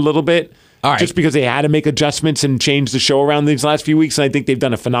to it a little bit. All right. just because they had to make adjustments and change the show around these last few weeks, and I think they've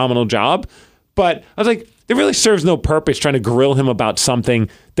done a phenomenal job. But I was like, it really serves no purpose trying to grill him about something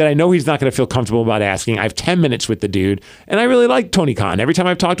that I know he's not going to feel comfortable about asking. I have 10 minutes with the dude, and I really like Tony Khan. Every time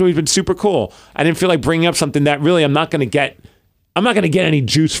I've talked to him, he's been super cool. I didn't feel like bringing up something that really I'm not going to get any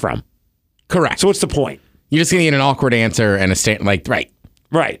juice from. Correct. So what's the point? You're just going to get an awkward answer and a stand like, right.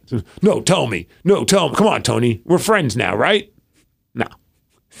 Right. No, tell me. Come on, Tony. We're friends now, right? No,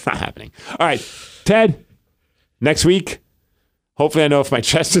 it's not happening. All right, Ted, next week, hopefully I know if my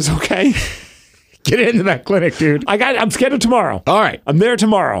chest is okay. Get into that clinic, dude. I'm scheduled tomorrow. All right. I'm there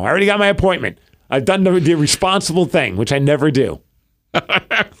tomorrow. I already got my appointment. I've done the responsible thing, which I never do.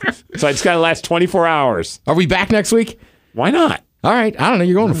 So it's got to last 24 hours. Are we back next week? Why not? All right. I don't know.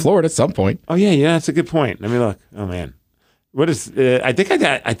 You're going to Florida at some point. Oh, yeah, that's a good point. Let me look. Oh, man. What is, I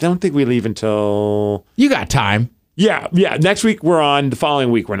don't think we leave until. You got time. Yeah. Next week we're on. The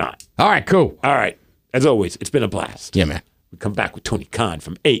following week we're not. All right, cool. All right. As always, it's been a blast. Yeah, man. We come back with Tony Khan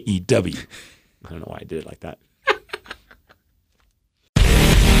from AEW. I don't know why I did it like that.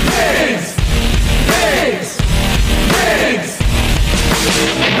 Pigs!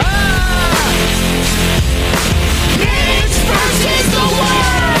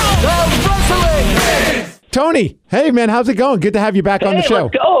 Tony, hey man, how's it going? Good to have you back on the show.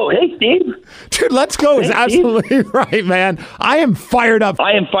 Let's go. Hey, Steve. Dude, let's go is absolutely right, man. I am fired up.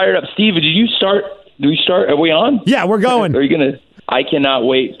 Steve, did you start? Do we start? Are we on? Yeah, we're going. Are you going to? I cannot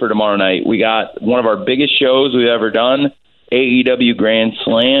wait for tomorrow night. We got one of our biggest shows we've ever done, AEW Grand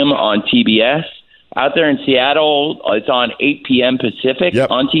Slam on TBS. Out there in Seattle, it's on 8 p.m. Pacific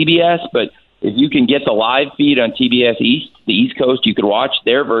on TBS, but if you can get the live feed on TBS East, the East Coast, you could watch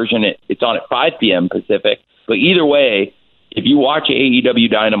their version. It's on at 5 p.m. Pacific. But either way, if you watch AEW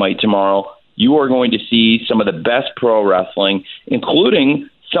Dynamite tomorrow, you are going to see some of the best pro wrestling, including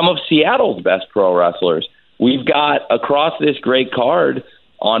some of Seattle's best pro wrestlers. We've got across this great card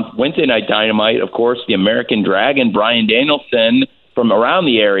on Wednesday Night Dynamite, of course, the American Dragon, Bryan Danielson from around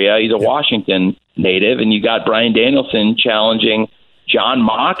the area. He's a Washington native. And you got Bryan Danielson challenging Jon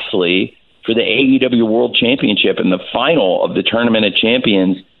Moxley for the AEW World Championship in the final of the Tournament of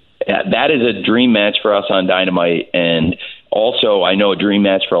Champions. That is a dream match for us on Dynamite, and also I know a dream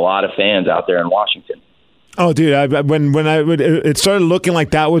match for a lot of fans out there in Washington. Oh, dude! It started looking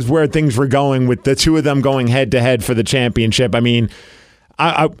like that was where things were going with the two of them going head to head for the championship. I mean,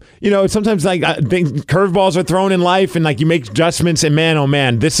 sometimes like I think curveballs are thrown in life, and like you make adjustments. And man, oh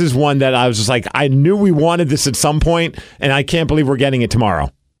man, this is one that I was just like, I knew we wanted this at some point, and I can't believe we're getting it tomorrow.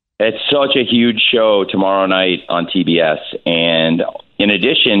 It's such a huge show tomorrow night on TBS. And in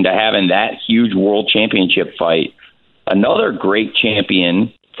addition to having that huge world championship fight, another great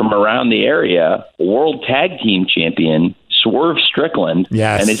champion from around the area, world tag team champion, Swerve Strickland,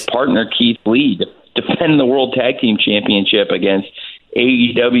 and his partner Keith Lee defend the world tag team championship against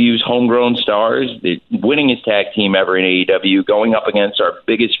AEW's homegrown stars, the winningest tag team ever in AEW, going up against our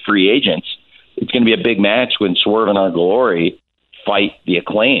biggest free agents. It's going to be a big match when Swerve and Our Glory fight the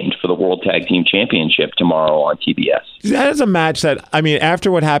Acclaimed for the World Tag Team Championship tomorrow on TBS. That is a match that, I mean, after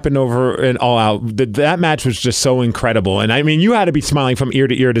what happened over in All Out, that match was just so incredible. And I mean, you had to be smiling from ear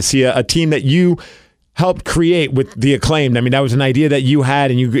to ear to see a team that you helped create with the Acclaimed. I mean, that was an idea that you had,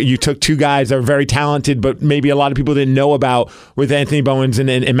 and you took two guys that were very talented, but maybe a lot of people didn't know about, with Anthony Bowens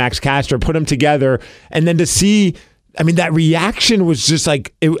and Max Caster, put them together. And then to see, I mean, that reaction was just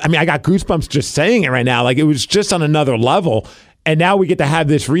like, I got goosebumps just saying it right now. Like, it was just on another level. And now we get to have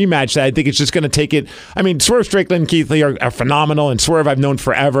this rematch that I think it's just going to take it. I mean, Swerve Strickland and Keith Lee are phenomenal, and Swerve I've known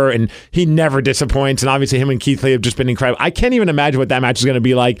forever, and he never disappoints. And obviously him and Keith Lee have just been incredible. I can't even imagine what that match is going to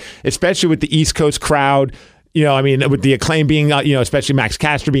be like, especially with the East Coast crowd. You know, I mean, with the Acclaim being, especially Max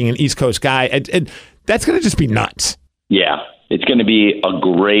Caster being an East Coast guy. That's going to just be nuts. Yeah, it's going to be a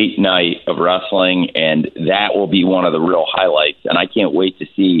great night of wrestling, and that will be one of the real highlights. And I can't wait to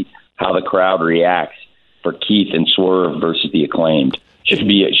see how the crowd reacts for Keith and Swerve versus the Acclaimed. Should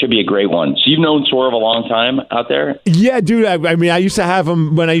be a great one. So you've known Swerve a long time out there? Yeah, dude. I mean, I used to have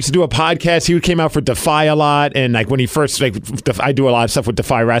him when I used to do a podcast. He came out for Defy a lot, and like when he first, like, I do a lot of stuff with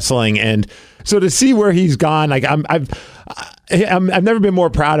Defy Wrestling, and so to see where he's gone, like I've never been more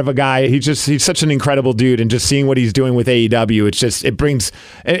proud of a guy. He's such an incredible dude, and just seeing what he's doing with AEW, it just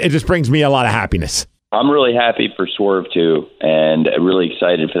brings me a lot of happiness. I'm really happy for Swerve, too, and really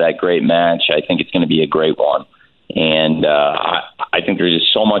excited for that great match. I think it's going to be a great one. And I think there's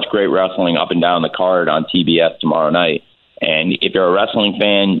just so much great wrestling up and down the card on TBS tomorrow night. And if you're a wrestling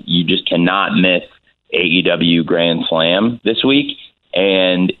fan, you just cannot miss AEW Grand Slam this week.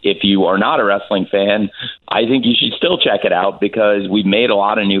 And if you are not a wrestling fan, I think you should still check it out because we've made a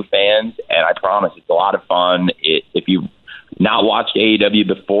lot of new fans, and I promise it's a lot of fun. If you've not watched AEW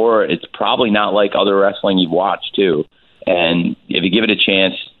before, it's probably not like other wrestling you've watched too. And if you give it a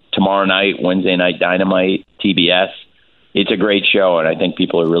chance, tomorrow night, Wednesday Night Dynamite, TBS, it's a great show, and I think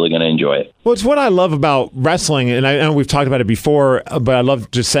people are really going to enjoy it. Well, it's what I love about wrestling, and I know we've talked about it before, but I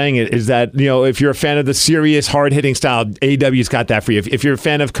love just saying it, is that, if you're a fan of the serious, hard-hitting style, AEW's got that for you. If you're a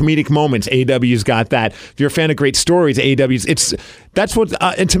fan of comedic moments, AEW's got that. If you're a fan of great stories, that's what,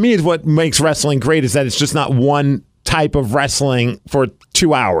 and to me, is what makes wrestling great, is that it's just not one type of wrestling for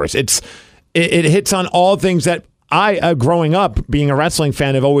 2 hours. It hits on all things that I, growing up, being a wrestling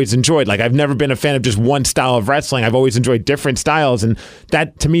fan, have always enjoyed. Like, I've never been a fan of just one style of wrestling. I've always enjoyed different styles, and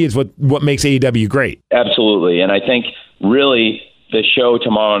that, to me, is what makes AEW great. Absolutely, and I think, really, the show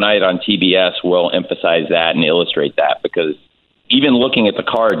tomorrow night on TBS will emphasize that and illustrate that, because even looking at the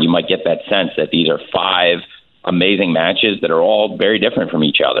card, you might get that sense that these are 5 amazing matches that are all very different from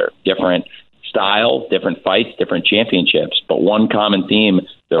each other. Different style, different fights, different championships, but one common theme: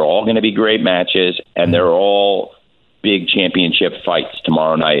 they're all going to be great matches, and they're all big championship fights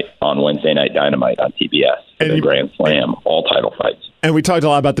tomorrow night on Wednesday Night Dynamite on TBS. And the Grand Slam, all title fights. And we talked a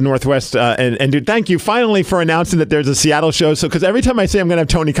lot about the Northwest. And dude, thank you finally for announcing that there's a Seattle show. So, because every time I say I'm going to have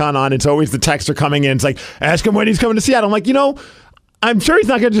Tony Khan on, it's always the texter coming in. It's like, ask him when he's coming to Seattle. I'm like, I'm sure he's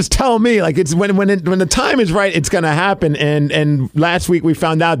not going to just tell me. Like, it's when the time is right, it's going to happen. And last week we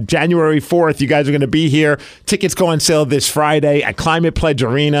found out January 4th, you guys are going to be here. Tickets go on sale this Friday at Climate Pledge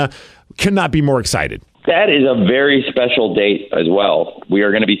Arena. Could not be more excited. That is a very special date as well. We are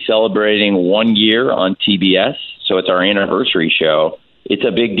going to be celebrating 1 year on TBS, so it's our anniversary show. It's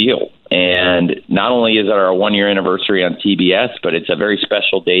a big deal. And not only is it our 1 year anniversary on TBS, but it's a very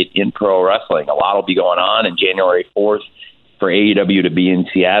special date in pro wrestling. A lot will be going on in January 4th for AEW to be in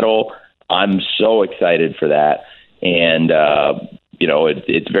Seattle. I'm so excited for that. And,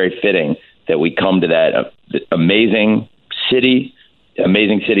 it's very fitting that we come to that amazing city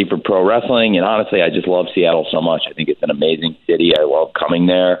for pro wrestling. And honestly, I just love Seattle so much. I think it's an amazing city. I love coming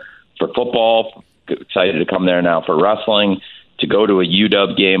there for football. Excited to come there now for wrestling, to go to a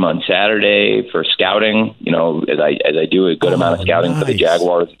UW game on Saturday for scouting. As I do a good amount of scouting for the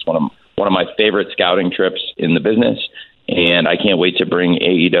Jaguars. It's one of my favorite scouting trips in the business. And I can't wait to bring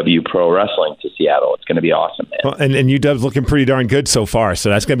AEW Pro Wrestling to Seattle. It's going to be awesome, man. Well, and UW's looking pretty darn good so far, so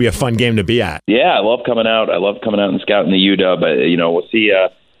that's going to be a fun game to be at. Yeah, I love coming out. And scouting the UW. We'll see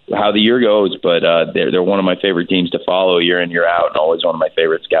how the year goes, but they're one of my favorite teams to follow year in, year out, and always one of my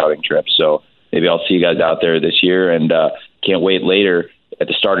favorite scouting trips. So maybe I'll see you guys out there this year, and can't wait later at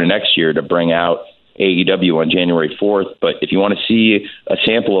the start of next year to bring out AEW on January 4th. But if you want to see a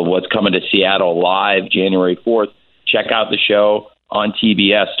sample of what's coming to Seattle live January 4th, check out the show on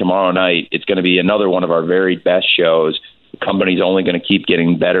TBS tomorrow night. It's going to be another one of our very best shows. The company's only going to keep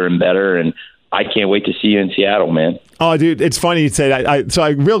getting better and better, and I can't wait to see you in Seattle, man. Oh, dude, it's funny you say that. So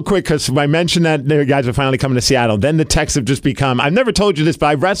real quick, because I mentioned that you guys are finally coming to Seattle, then the texts have just become, I've never told you this, but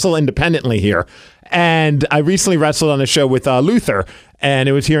I wrestle independently here. And I recently wrestled on a show with Luther, and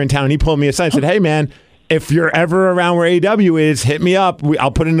it was here in town, and he pulled me aside and said, hey, man, if you're ever around where AEW is, hit me up.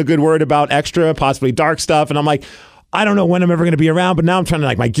 I'll put in a good word about extra, possibly dark stuff. And I'm like, I don't know when I'm ever going to be around, but now I'm trying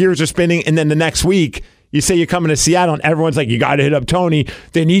to, my gears are spinning. And then the next week, you say you're coming to Seattle, and everyone's like, you got to hit up Tony.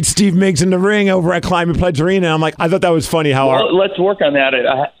 They need Steve Miggs in the ring over at Climate Pledge Arena. And I'm like, I thought that was funny how let's work on that.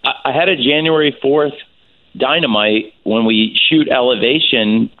 I had a January 4th Dynamite when we shoot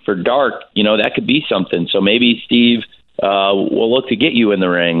Elevation for Dark. That could be something. So maybe Steve will look to get you in the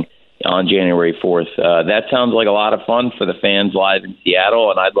ring on January 4th. That sounds like a lot of fun for the fans live in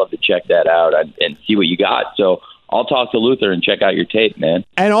Seattle, and I'd love to check that out and see what you got. So I'll talk to Luther and check out your tape, man.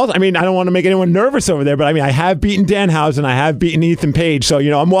 And also, I don't want to make anyone nervous over there, but I have beaten Danhausen, I have beaten Ethan Page, so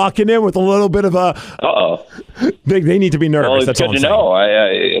I'm walking in with a little bit of a. They need to be nervous. Well, it's That's good all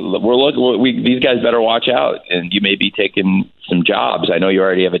to know. These guys better watch out, and you may be taking some jobs. I know you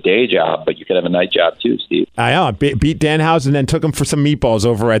already have a day job, but you could have a night job too, Steve. I know. Beat Danhausen, then took him for some meatballs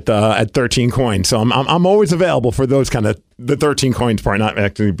over at 13 Coins. So I'm always available for those kind of the 13 Coins part. Not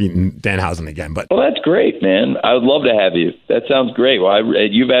actually beating Danhausen again, but well, that's great, man. I would love to have you. That sounds great. Well,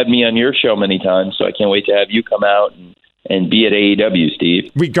 you've had me on your show many times, so I can't wait to have you come out and be at AEW,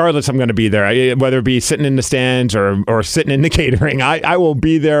 Steve. Regardless, I'm going to be there. Whether it be sitting in the stands or sitting in the catering, I will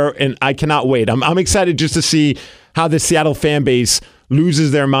be there, and I cannot wait. I'm excited just to see how the Seattle fan base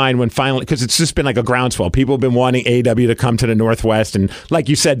loses their mind when finally, because it's just been like a groundswell. People have been wanting AEW to come to the Northwest. And like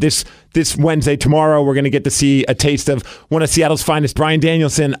you said, this Wednesday, tomorrow, we're going to get to see a taste of one of Seattle's finest, Bryan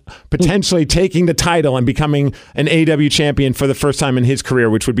Danielson, potentially taking the title and becoming an AEW champion for the first time in his career,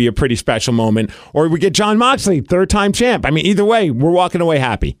 which would be a pretty special moment. Or we get Jon Moxley, third-time champ. I mean, either way, we're walking away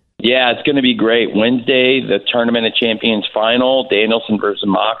happy. Yeah, it's going to be great. Wednesday, the Tournament of Champions final, Danielson versus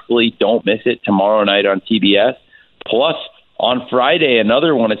Moxley. Don't miss it tomorrow night on TBS. Plus, on Friday,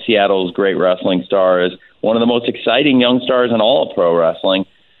 another one of Seattle's great wrestling stars, one of the most exciting young stars in all of pro wrestling,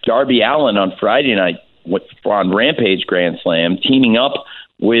 Darby Allin on Friday night on Rampage Grand Slam, teaming up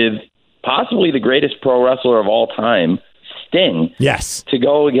with possibly the greatest pro wrestler of all time, Sting. Yes. To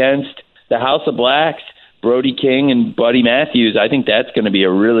go against the House of Blacks, Brody King and Buddy Matthews. I think that's going to be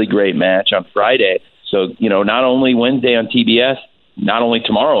a really great match on Friday. So, not only Wednesday on TBS, not only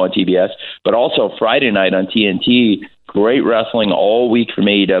tomorrow on TBS, but also Friday night on TNT. Great wrestling all week from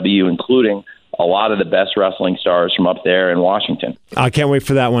AEW, including a lot of the best wrestling stars from up there in Washington. I can't wait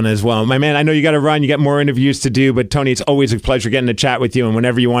for that one as well. My man, I know you got to run. You got more interviews to do, but Tony, it's always a pleasure getting to chat with you. And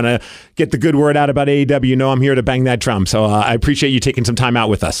whenever you want to get the good word out about AEW, I'm here to bang that drum. So I appreciate you taking some time out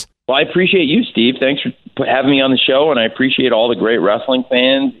with us. Well, I appreciate you, Steve. Thanks for having me on the show, and I appreciate all the great wrestling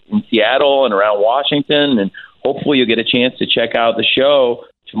fans in Seattle and around Washington. And hopefully you'll get a chance to check out the show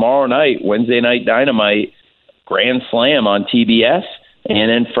tomorrow night, Wednesday Night Dynamite, Grand Slam on TBS. And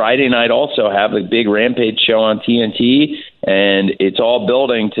then Friday night also have a big Rampage show on TNT. And it's all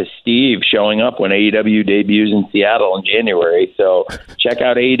building to Steve showing up when AEW debuts in Seattle in January. So check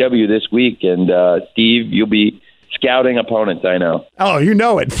out AEW this week. And Steve, you'll be scouting opponents, I know. Oh, you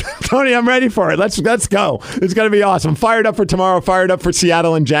know it. Tony, I'm ready for it. Let's go. It's going to be awesome. Fired up for tomorrow, fired up for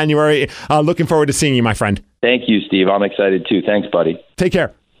Seattle in January. Looking forward to seeing you, my friend. Thank you, Steve. I'm excited too. Thanks, buddy. Take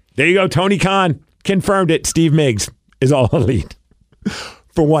care. There you go. Tony Khan confirmed it. Steve Miggs is All Elite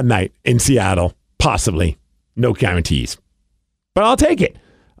for one night in Seattle. Possibly. No guarantees. But I'll take it.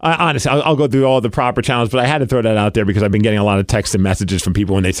 Honestly, I'll go through all the proper channels, but I had to throw that out there because I've been getting a lot of texts and messages from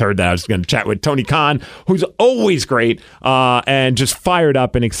people when they heard that I was going to chat with Tony Khan, who's always great and just fired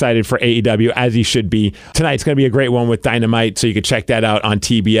up and excited for AEW, as he should be. Tonight's going to be a great one with Dynamite, so you can check that out on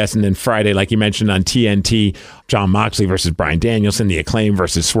TBS. And then Friday, like you mentioned, on TNT, Jon Moxley versus Bryan Danielson, The Acclaim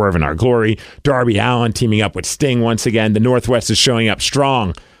versus Swerve in Our Glory, Darby Allin teaming up with Sting once again. The Northwest is showing up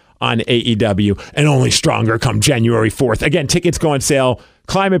strong on AEW, and only stronger come January 4th. Again, tickets go on sale.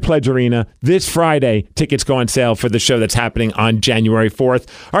 Climate Pledge Arena this Friday. Tickets go on sale for the show that's happening on January 4th.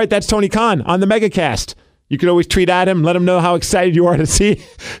 All right, that's Tony Khan on the MegaCast. You can always tweet at him, let him know how excited you are to see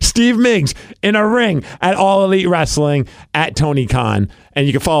Steve Miggs in a ring at All Elite Wrestling at Tony Khan. And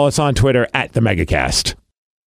you can follow us on Twitter at the MegaCast.